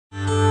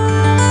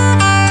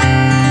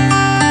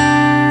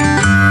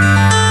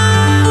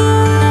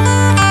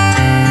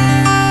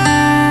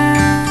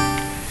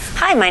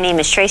My name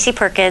is Tracy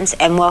Perkins,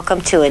 and welcome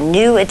to a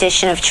new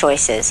edition of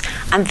Choices.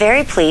 I'm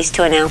very pleased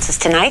to announce as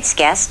tonight's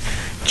guest,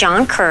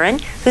 John Curran,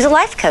 who's a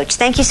life coach.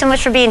 Thank you so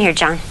much for being here,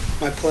 John.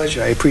 My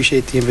pleasure. I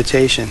appreciate the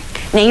invitation.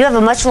 Now, you have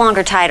a much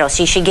longer title,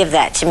 so you should give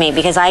that to me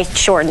because I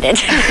shortened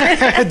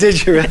it.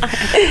 Did you?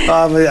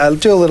 I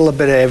do a little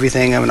bit of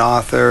everything. I'm an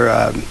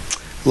author,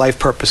 life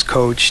purpose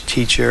coach,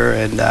 teacher,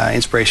 and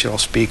inspirational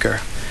speaker.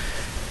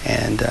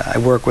 And I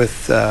work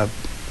with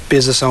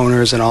business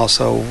owners and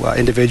also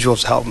individuals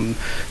to help them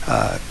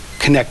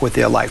connect with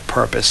their life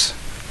purpose.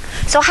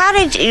 So how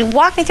did you,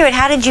 walk me through it,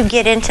 how did you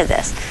get into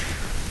this?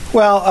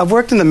 Well, I've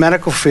worked in the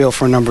medical field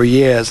for a number of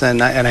years,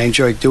 and I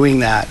enjoy doing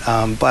that.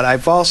 But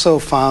I've also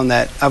found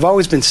that I've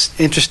always been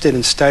interested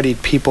and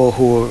studied people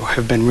who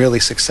have been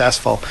really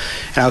successful.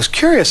 And I was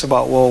curious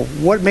about, well,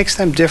 what makes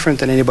them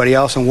different than anybody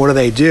else, and what do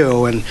they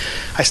do? And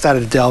I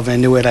started to delve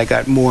into it. I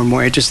got more and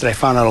more interested. I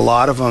found out a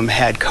lot of them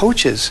had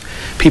coaches,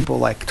 people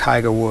like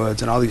Tiger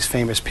Woods and all these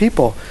famous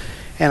people.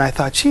 And I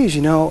thought, geez,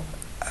 you know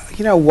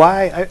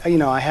why?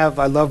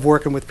 I love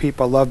working with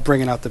people. I love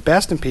bringing out the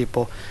best in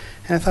people.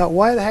 And I thought,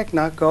 why the heck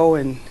not go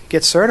and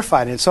get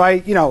certified? And so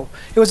it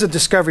was a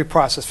discovery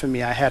process for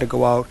me. I had to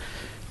go out,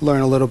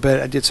 learn a little bit.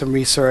 I did some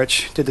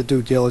research, did the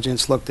due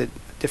diligence, looked at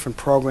different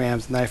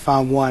programs, and I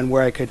found one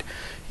where I could,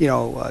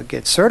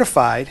 get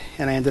certified.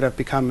 And I ended up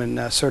becoming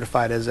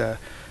certified as a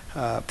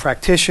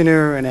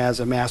practitioner and as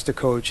a master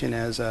coach and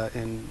as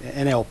in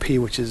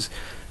NLP, which is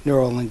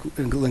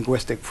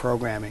neuro-linguistic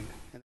programming.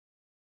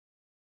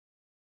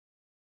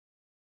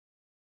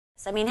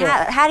 I mean,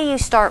 how do you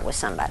start with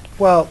somebody?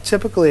 Well,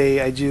 typically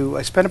I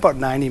spend about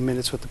 90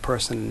 minutes with the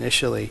person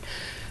initially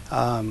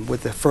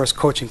with the first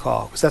coaching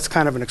call, because that's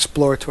kind of an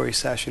exploratory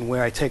session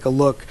where I take a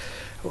look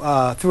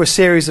through a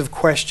series of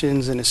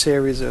questions and a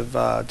series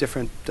of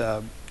different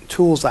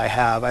tools I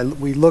have.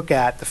 We look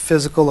at the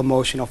physical,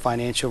 emotional,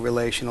 financial,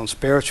 relational, and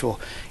spiritual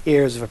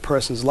areas of a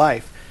person's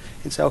life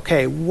and say,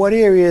 okay, what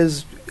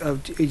areas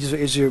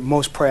is your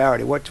most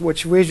priority?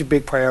 Where's your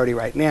big priority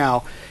right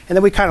now? And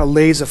then we kind of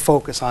laser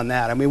focus on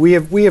that. I mean,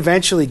 we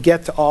eventually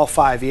get to all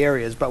 5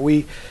 areas, but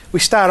we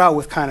start out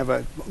with kind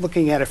of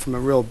looking at it from a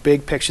real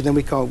big picture. Then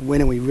we go in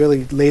and we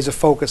really laser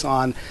focus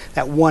on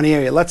that one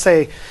area. Let's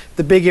say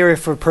the big area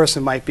for a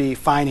person might be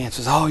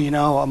finances. Oh,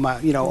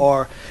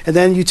 and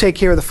then you take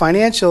care of the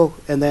financial,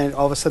 and then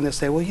all of a sudden they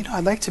say, well,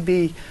 I'd like to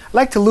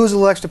lose a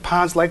little extra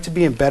pounds, I'd like to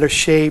be in better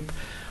shape.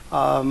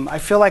 I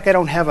feel like I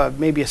don't have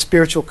maybe a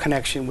spiritual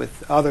connection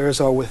with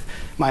others or with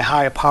my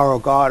higher power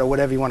or God or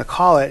whatever you want to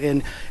call it,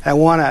 and I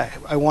want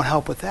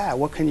help with that.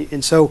 What can you?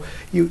 And so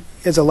you,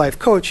 as a life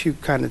coach, you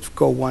kind of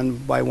go one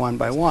by one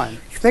by one.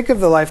 Think of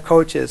the life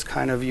coach as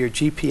kind of your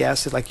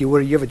GPS. It's like you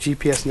have a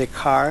GPS in your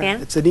car. Yeah.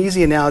 It's an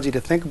easy analogy to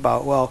think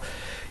about. Well,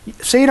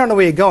 say you don't know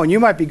where you're going.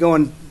 You might be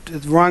going the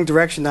wrong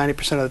direction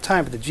 90% of the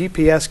time, but the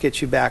GPS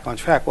gets you back on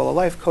track. Well, a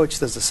life coach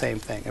does the same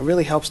thing. It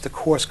really helps to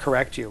course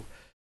correct you.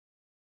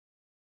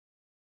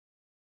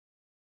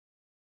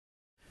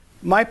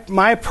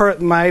 My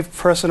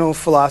personal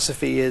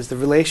philosophy is the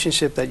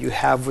relationship that you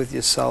have with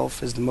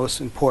yourself is the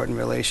most important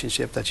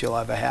relationship that you'll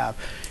ever have.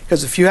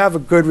 Because if you have a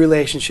good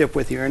relationship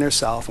with your inner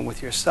self and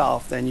with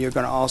yourself, then you're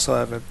going to also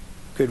have a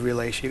good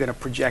relation. You're going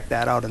to project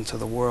that out into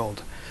the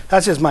world.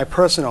 That's just my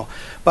personal.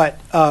 But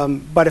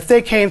if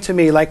they came to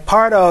me, like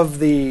part of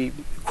the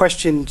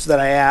questions that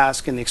I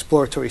ask in the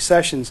exploratory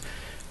sessions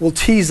will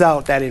tease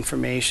out that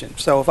information.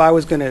 So if I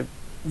was going to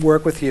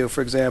work with you,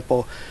 for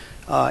example,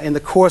 in the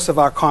course of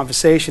our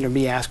conversation of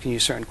me asking you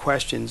certain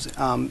questions,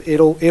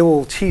 it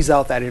will tease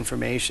out that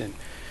information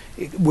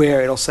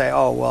where it'll say,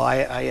 oh, well,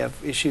 I have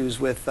issues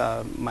with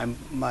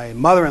my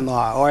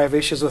mother-in-law, or I have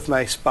issues with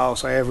my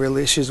spouse, or I have real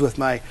issues with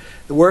the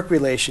work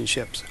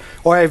relationships,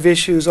 or I have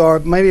issues, or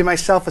maybe my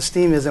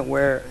self-esteem isn't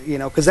where,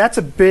 because that's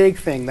a big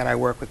thing that I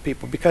work with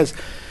people, because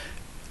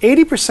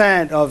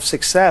 80% of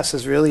success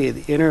is really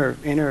the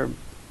inner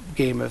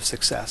game of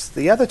success.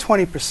 The other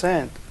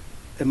 20%,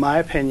 in my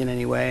opinion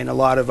anyway, and a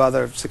lot of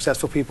other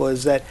successful people,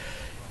 is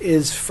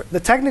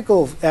the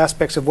technical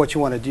aspects of what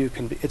you want to do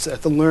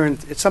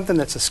it's something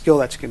that's a skill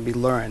that can be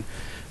learned.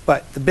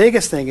 But the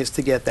biggest thing is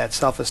to get that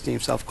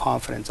self-esteem,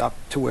 self-confidence up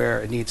to where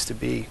it needs to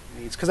be.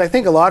 Because I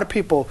think a lot of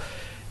people,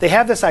 they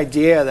have this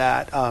idea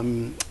that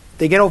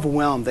they get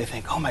overwhelmed. They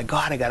think, oh my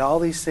God, I got all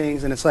these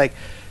things, and it's like,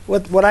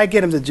 what I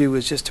get them to do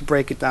is just to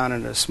break it down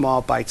into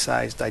small,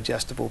 bite-sized,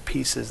 digestible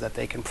pieces that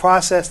they can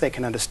process, they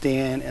can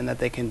understand, and that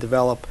they can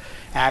develop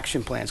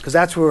action plans. Because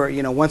that's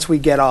where, once we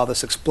get all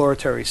this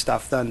exploratory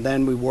stuff done,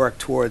 then we work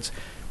towards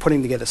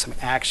putting together some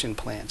action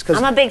plans.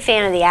 I'm a big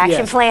fan of the action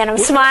yes. plan. I'm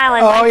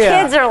smiling. My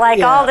kids are like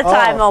all the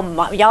time,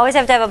 oh, you always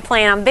have to have a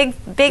plan. I'm a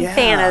big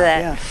fan of that.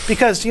 Yeah.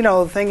 Because,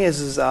 the thing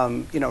is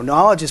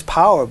knowledge is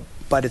power,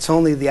 but it's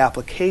only the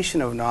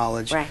application of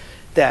knowledge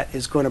that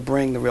is going to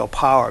bring the real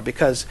power.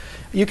 Because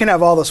you can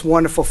have all those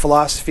wonderful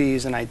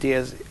philosophies and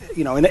ideas,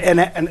 and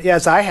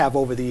as I have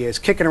over the years,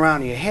 kicking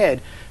around in your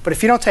head, but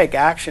if you don't take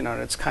action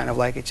on it, it's kind of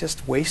like it's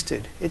just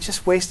wasted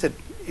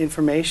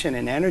information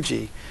and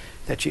energy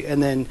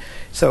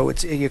so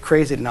you're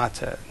crazy not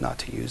to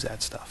use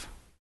that stuff.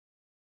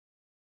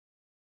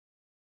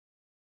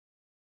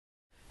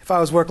 if I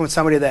was working with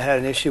somebody that had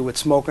an issue with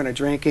smoking or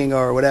drinking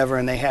or whatever,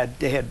 and they had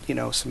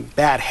some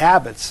bad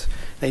habits,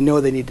 they know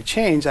they need to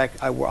change,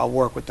 I'll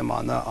work with them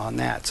on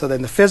that. So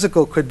then the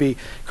physical could be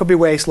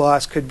weight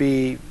loss, could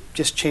be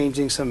just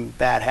changing some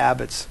bad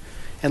habits,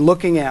 and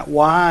looking at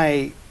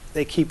why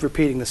they keep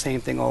repeating the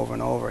same thing over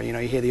and over. You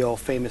hear the old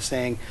famous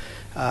saying,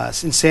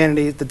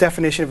 insanity. The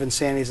definition of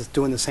insanity is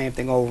doing the same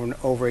thing over and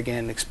over again,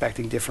 and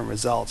expecting different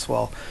results.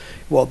 Well,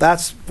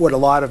 that's what a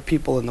lot of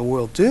people in the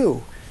world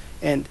do,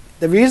 and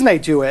the reason they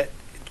do it,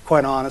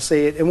 quite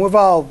honestly, and we've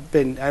all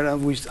been, I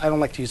don't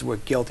like to use the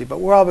word guilty, but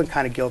we've all been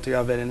kind of guilty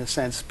of it in a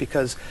sense,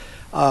 because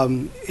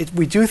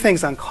we do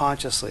things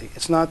unconsciously.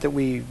 It's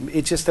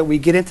just that we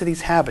get into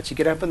these habits. You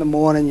get up in the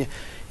morning,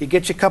 you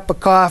get your cup of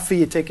coffee,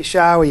 you take a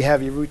shower, you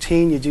have your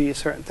routine, you do your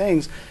certain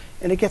things,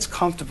 and it gets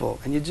comfortable,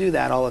 and you do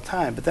that all the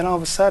time. But then all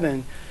of a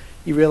sudden,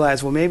 you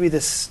realize, well, maybe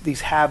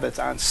these habits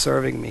aren't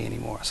serving me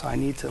anymore, so I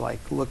need to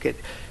look at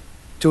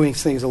doing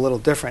things a little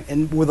different.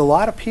 And with a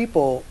lot of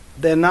people,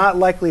 they're not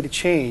likely to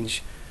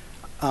change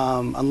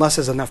unless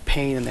there's enough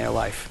pain in their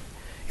life.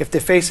 If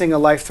they're facing a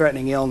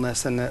life-threatening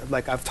illness, and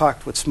like I've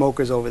talked with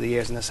smokers over the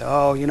years, and they say,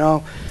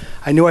 oh,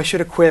 I knew I should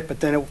have quit,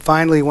 but then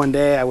finally one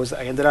day I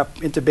ended up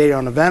intubated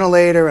on a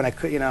ventilator, and I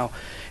could,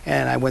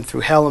 and I went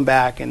through hell and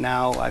back, and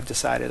now I've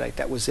decided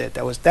that was it.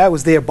 That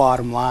was their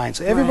bottom line.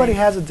 So everybody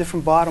has a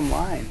different bottom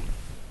line.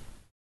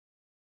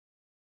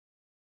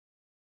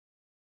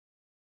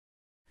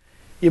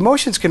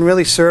 Emotions can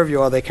really serve you,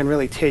 or they can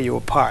really tear you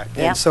apart. Yep.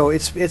 And so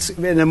it's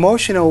an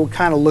emotional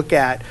kind of look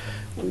at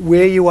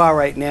where you are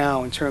right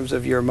now in terms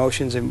of your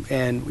emotions,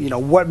 and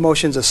what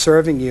emotions are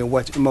serving you,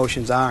 what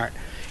emotions aren't,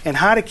 and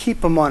how to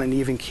keep them on an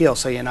even keel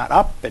so you're not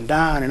up and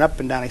down and up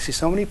and down. I see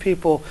so many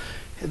people,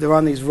 they're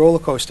on these roller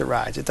coaster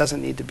rides. It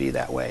doesn't need to be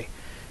that way.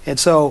 And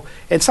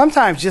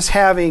sometimes just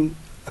having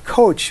a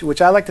coach,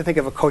 which I like to think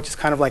of a coach as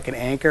kind of like an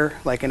anchor,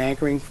 like an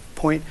anchoring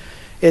point,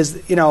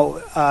 is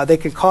they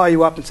can call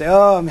you up and say,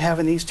 oh, I'm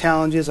having these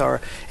challenges, and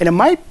it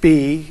might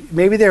be,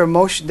 maybe they're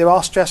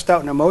all stressed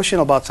out and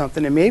emotional about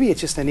something, and maybe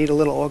it's just they need a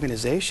little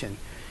organization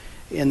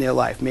in their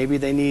life. Maybe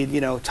they need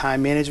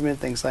time management,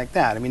 things like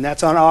that. I mean,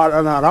 that's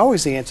not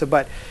always the answer,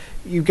 but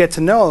you get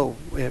to know,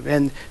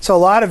 and so a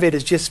lot of it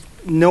is just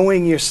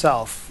knowing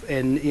yourself,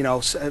 and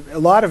a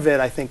lot of it,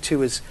 I think,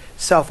 too, is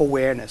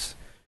self-awareness.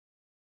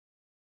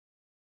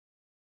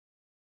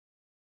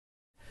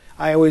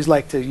 I always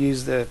like to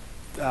use the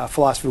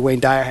philosophy Wayne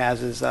Dyer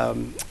has is,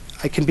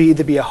 I can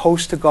either be a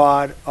host to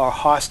God or a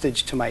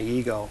hostage to my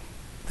ego.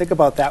 Think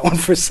about that one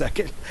for a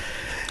second.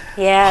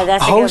 Yeah,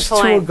 that's a good point. Host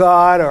to a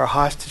God or a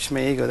hostage to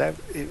my ego.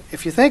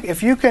 If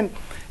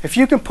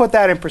you can put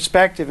that in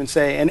perspective and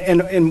say,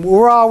 and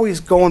we're always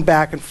going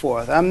back and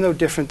forth. I'm no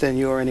different than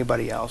you or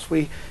anybody else.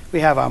 We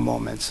have our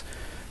moments,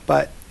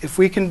 but if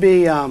we can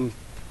be a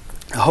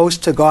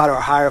host to God or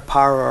a higher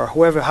power, or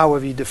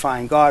however you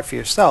define God for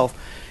yourself,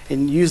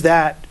 and use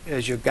that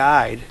as your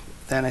guide,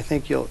 then I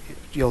think you'll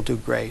do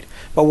great.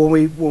 But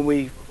when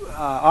we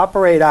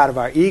operate out of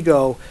our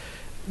ego,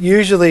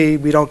 usually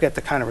we don't get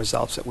the kind of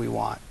results that we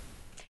want.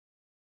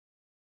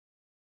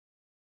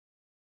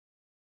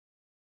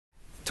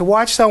 To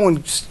watch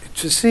someone,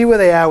 to see where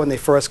they are when they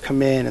first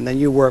come in, and then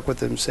you work with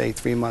them, say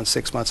 3 months,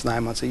 6 months,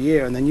 9 months, a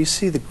year, and then you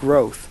see the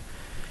growth.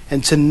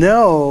 And to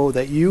know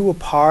that you were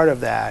part of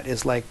that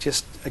is like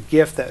just a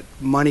gift that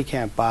money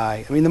can't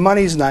buy. I mean, the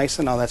money's nice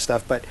and all that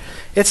stuff, but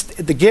it's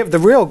the gift. The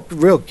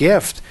real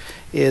gift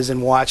is in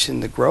watching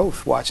the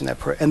growth, watching that,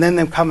 and then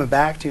them coming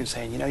back to you and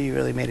saying, you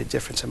really made a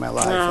difference in my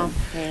life. Oh,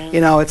 and,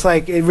 yeah. It's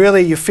like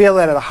you feel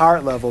that at a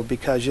heart level,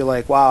 because you're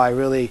like, wow, I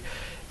really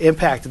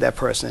impacted that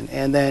person,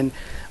 and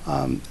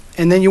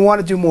then you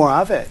want to do more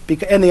of it.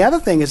 And the other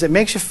thing is, it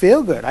makes you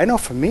feel good. I know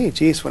for me,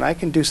 geez, when I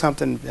can do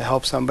something to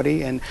help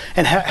somebody, and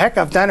heck,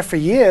 I've done it for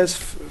years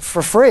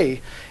for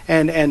free,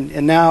 and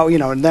now,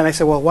 and then I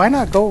said, well, why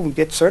not go and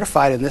get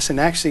certified in this and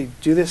actually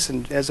do this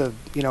as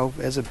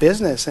a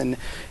business, and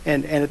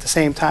at the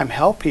same time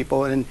help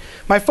people. And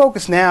my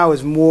focus now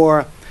is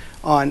more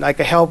on, like,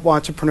 I help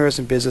entrepreneurs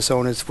and business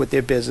owners with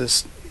their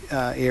business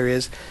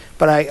areas.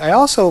 But I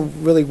also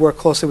really work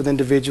closely with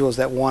individuals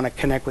that want to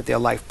connect with their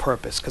life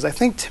purpose, because I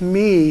think, to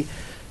me,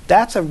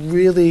 that's a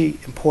really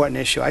important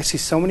issue. I see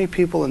so many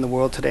people in the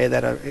world today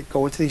that are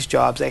going to these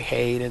jobs they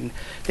hate, and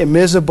they're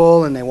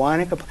miserable, and they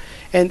want to.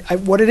 And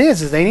what it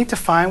is they need to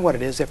find what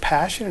it is they're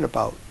passionate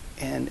about,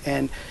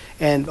 and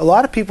a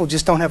lot of people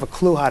just don't have a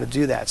clue how to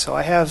do that. So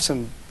I have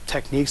some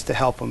techniques to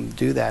help them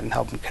do that and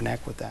help them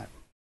connect with that.